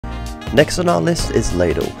Next on our list is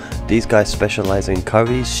Ladle. These guys specialize in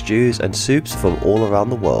curries, stews and soups from all around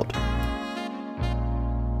the world.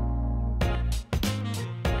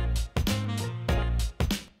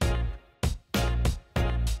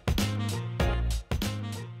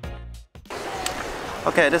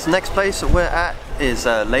 Okay, this next place we're at is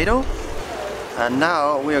Ladle, and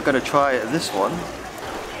now we are going to try this one,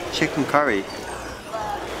 chicken curry.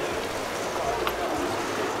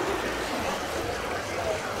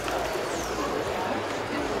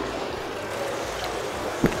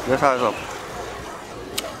 This has a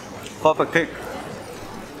proper kick.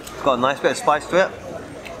 It's got a nice bit of spice to it.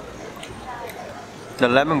 The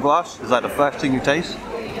lemongrass is like the first thing you taste.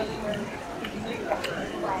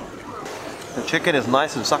 The chicken is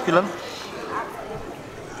nice and succulent.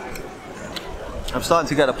 I'm starting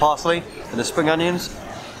to get the parsley and the spring onions,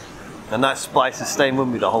 and that spice is staying with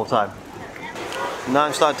me the whole time. Now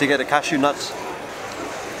I'm starting to get the cashew nuts.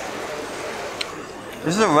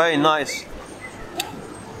 This is a very nice,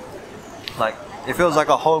 like, it feels like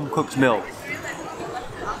a home cooked meal.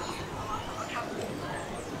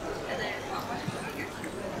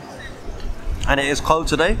 And it is cold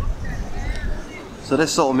today, so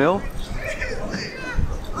this sort of meal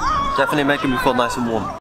definitely making me feel nice and warm.